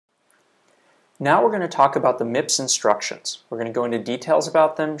Now we're going to talk about the MIPS instructions. We're going to go into details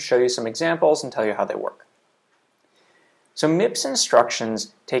about them, show you some examples, and tell you how they work. So MIPS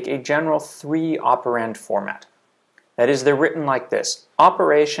instructions take a general 3-operand format. That is, they're written like this: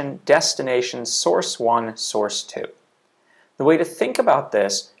 operation, destination, source 1, source 2. The way to think about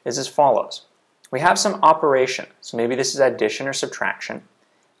this is as follows. We have some operation, so maybe this is addition or subtraction,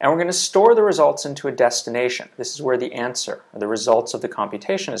 and we're going to store the results into a destination. This is where the answer, or the results of the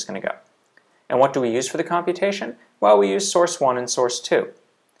computation, is going to go. And what do we use for the computation? Well, we use source 1 and source 2.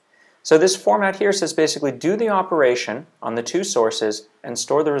 So this format here says basically do the operation on the two sources and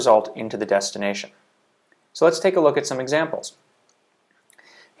store the result into the destination. So let's take a look at some examples.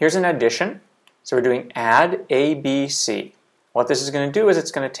 Here's an addition. So we're doing add A, B, C. What this is going to do is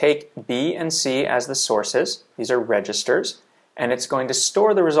it's going to take B and C as the sources. These are registers. And it's going to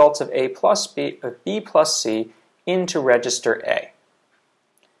store the results of B plus C into register A.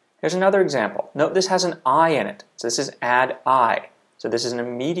 Here's another example. Note this has an I in it. So this is add I. So this is an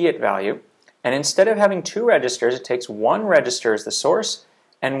immediate value. And instead of having two registers, it takes one register as the source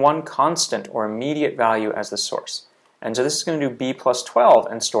and one constant or immediate value as the source. And so this is going to do B plus 12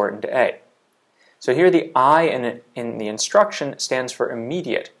 and store it into A. So here the I in the instruction stands for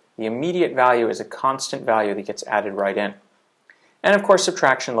immediate. The immediate value is a constant value that gets added right in. And of course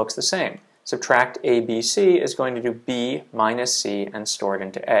subtraction looks the same. Subtract A, B, C is going to do B minus C and store it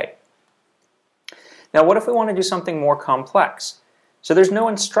into A. Now what if we want to do something more complex? So there's no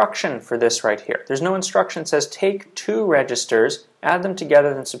instruction for this right here. There's no instruction that says take two registers, add them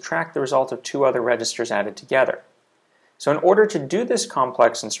together, then subtract the result of two other registers added together. So in order to do this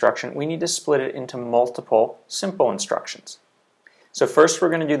complex instruction, we need to split it into multiple simple instructions. So first we're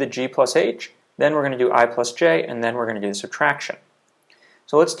going to do the G plus H, then we're going to do I plus J, and then we're going to do the subtraction.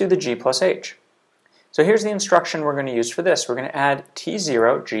 So let's do the G plus H. So here's the instruction we're going to use for this. We're going to add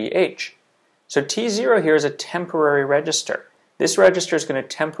T0 GH. So T0 here is a temporary register. This register is going to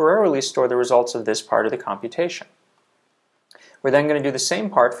temporarily store the results of this part of the computation. We're then going to do the same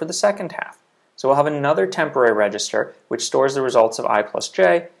part for the second half. So we'll have another temporary register which stores the results of I plus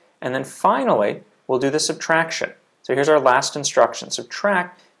J, and then finally we'll do the subtraction. So here's our last instruction.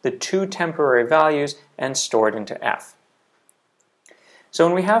 Subtract the two temporary values and store it into F. So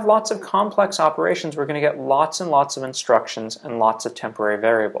when we have lots of complex operations, we're going to get lots and lots of instructions and lots of temporary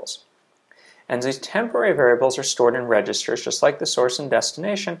variables. And these temporary variables are stored in registers just like the source and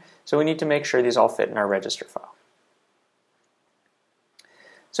destination, so we need to make sure these all fit in our register file.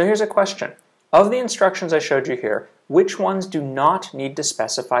 So here's a question. Of the instructions I showed you here, which ones do not need to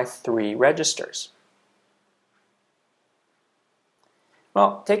specify 3 registers?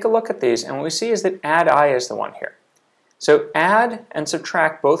 Well, take a look at these, and what we see is that add I is the one here. So add and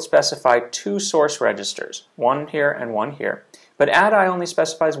subtract both specify 2 source registers, one here and one here, but add I only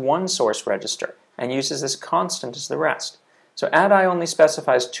specifies 1 source register and uses this constant as the rest. So add I only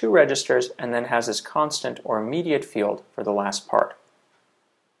specifies 2 registers and then has this constant or immediate field for the last part.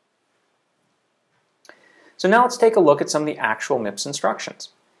 So now let's take a look at some of the actual MIPS instructions.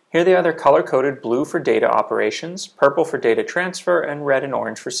 Here they are, they're color-coded: blue for data operations, purple for data transfer, and red and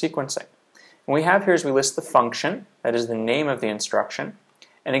orange for sequencing. What we have here is we list the function, that is the name of the instruction,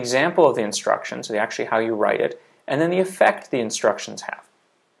 an example of the instruction, so actually how you write it, and then the effect the instructions have.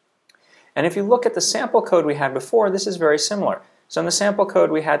 And if you look at the sample code we had before, this is very similar. So in the sample code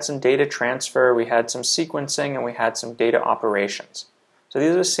we had some data transfer, we had some sequencing, and we had some data operations. So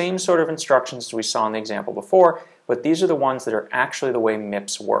these are the same sort of instructions as we saw in the example before, but these are the ones that are actually the way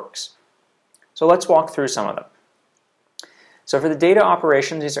MIPS works. So let's walk through some of them. So for the data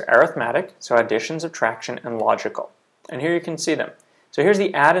operations, these are arithmetic, so addition, subtraction, and logical. And here you can see them. So here's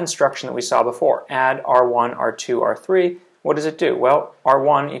the add instruction that we saw before. Add R1, R2, R3. What does it do? Well,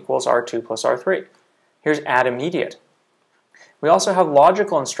 R1 equals R2 plus R3. Here's add immediate. We also have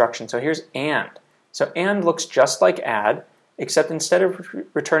logical instructions, so here's AND. So AND looks just like add, except instead of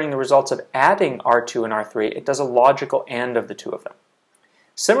returning the results of adding R2 and R3, it does a logical AND of the two of them.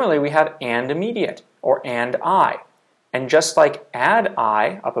 Similarly, we have AND immediate, or AND I. And just like add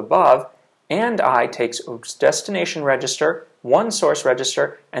I up above, AND I takes a destination register, 1 source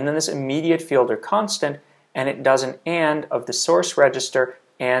register, and then this immediate field or constant, and it does an AND of the source register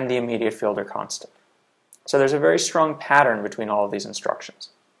and the immediate field or constant. So there's a very strong pattern between all of these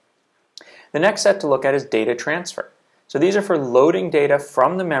instructions. The next set to look at is data transfer. So these are for loading data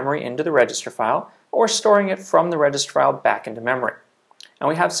from the memory into the register file or storing it from the register file back into memory. And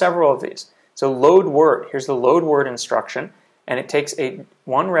we have several of these. So load word, here's the load word instruction, and it takes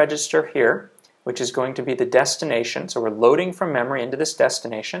one register here, which is going to be the destination, so we're loading from memory into this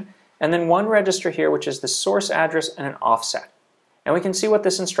destination, and then one register here, which is the source address and an offset. And we can see what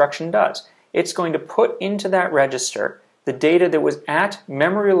this instruction does. it's going to put into that register the data that was at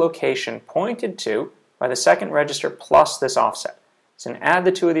memory location pointed to by the second register plus this offset. It's going to add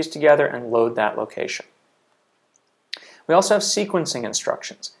the two of these together and load that location. We also have sequencing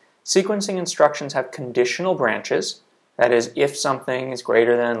instructions. Sequencing instructions have conditional branches, that is, if something is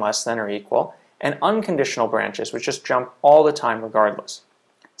greater than, less than, or equal, and unconditional branches, which just jump all the time regardless.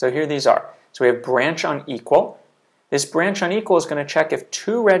 So here these are. So we have branch on equal. This branch on equal is going to check if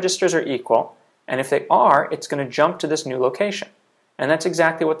two registers are equal, and if they are, it's going to jump to this new location. And that's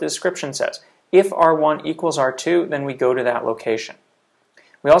exactly what the description says. If R1 equals R2, then we go to that location.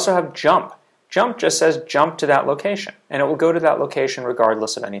 We also have jump. Jump just says jump to that location, and it will go to that location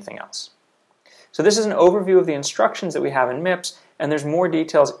regardless of anything else. So this is an overview of the instructions that we have in MIPS, and there's more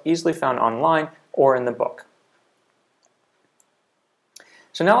details easily found online or in the book.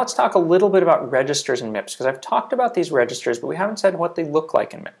 So now let's talk a little bit about registers in MIPS, because I've talked about these registers, but we haven't said what they look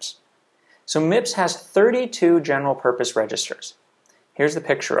like in MIPS. So MIPS has 32 general purpose registers. Here's the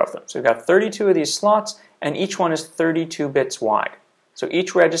picture of them. So we've got 32 of these slots, and each one is 32 bits wide. So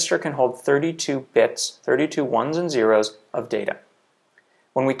each register can hold 32 bits, 32 ones and zeros of data.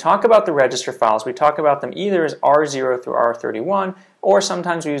 When we talk about the register files, we talk about them either as R0 through R31, or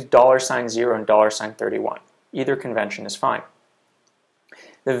sometimes we use $0 and $31. Either convention is fine.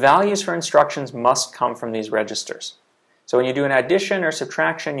 The values for instructions must come from these registers. So when you do an addition or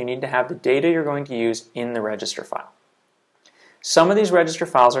subtraction, you need to have the data you're going to use in the register file. Some of these register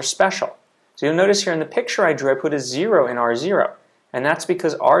files are special. So you'll notice here in the picture I drew, I put a 0 in R0, and that's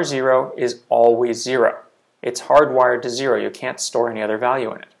because R0 is always 0. It's hardwired to 0. You can't store any other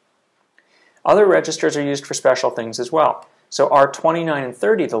value in it. Other registers are used for special things as well. So R29 and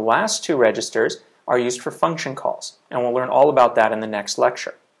 30, the last two registers, are used for function calls, and we'll learn all about that in the next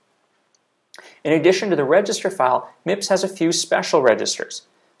lecture. In addition to the register file, MIPS has a few special registers.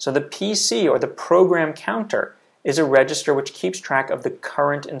 So the PC, or the program counter, is a register which keeps track of the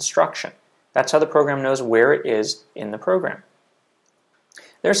current instruction. That's how the program knows where it is in the program.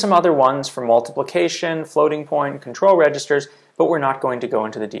 There are some other ones for multiplication, floating point, control registers, but we're not going to go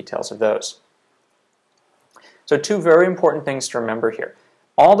into the details of those. So two very important things to remember here.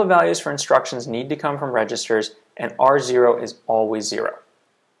 All the values for instructions need to come from registers, and R0 is always 0.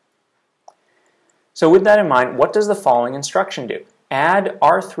 So with that in mind, what does the following instruction do? Add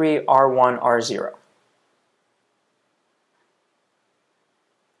R3, R1, R0.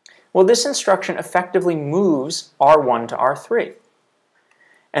 Well, this instruction effectively moves R1 to R3.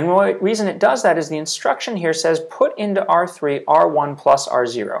 And the reason it does that is the instruction here says put into R3 R1 plus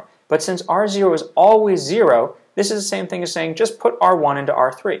R0. But since R0 is always 0, this is the same thing as saying just put R1 into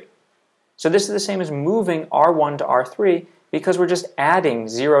R3. So this is the same as moving R1 to R3 because we're just adding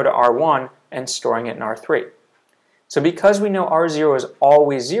 0 to R1 and storing it in R3. So because we know R0 is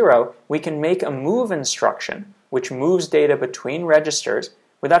always 0, we can make a move instruction which moves data between registers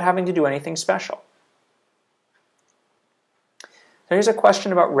without having to do anything special. So here's a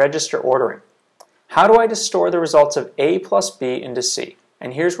question about register ordering. How do I store the results of A plus B into C?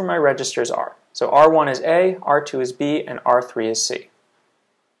 And here's where my registers are. So R1 is A, R2 is B, and R3 is C.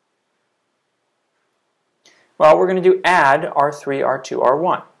 Well, we're going to do add R3, R2,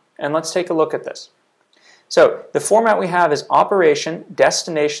 R1. And let's take a look at this. So the format we have is operation,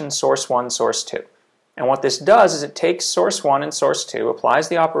 destination, source 1, source 2. And what this does is it takes source 1 and source 2, applies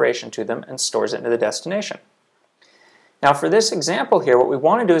the operation to them, and stores it into the destination. Now for this example here, what we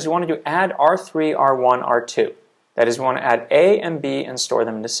want to do is we want to do add R3, R1, R2. That is, we want to add A and B and store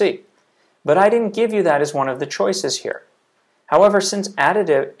them into C. But I didn't give you that as one of the choices here. However, since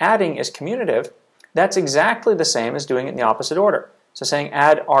adding is commutative, that's exactly the same as doing it in the opposite order. So saying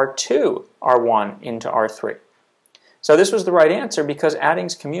add R2, R1 into R3. So this was the right answer because adding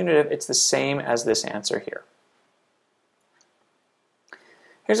is commutative. It's the same as this answer here.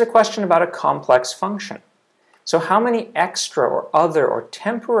 Here's a question about a complex function. So how many extra or other or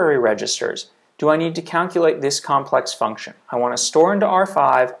temporary registers do I need to calculate this complex function? I want to store into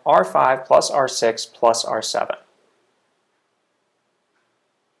R5, R5 plus R6 plus R7.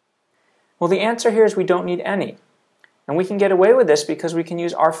 Well, the answer here is we don't need any. And we can get away with this because we can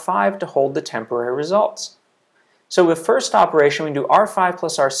use R5 to hold the temporary results. So with first operation, we do R5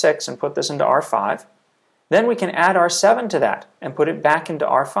 plus R6 and put this into R5. Then we can add R7 to that and put it back into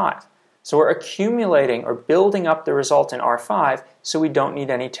R5. So we're accumulating or building up the result in R5 so we don't need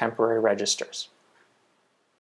any temporary registers.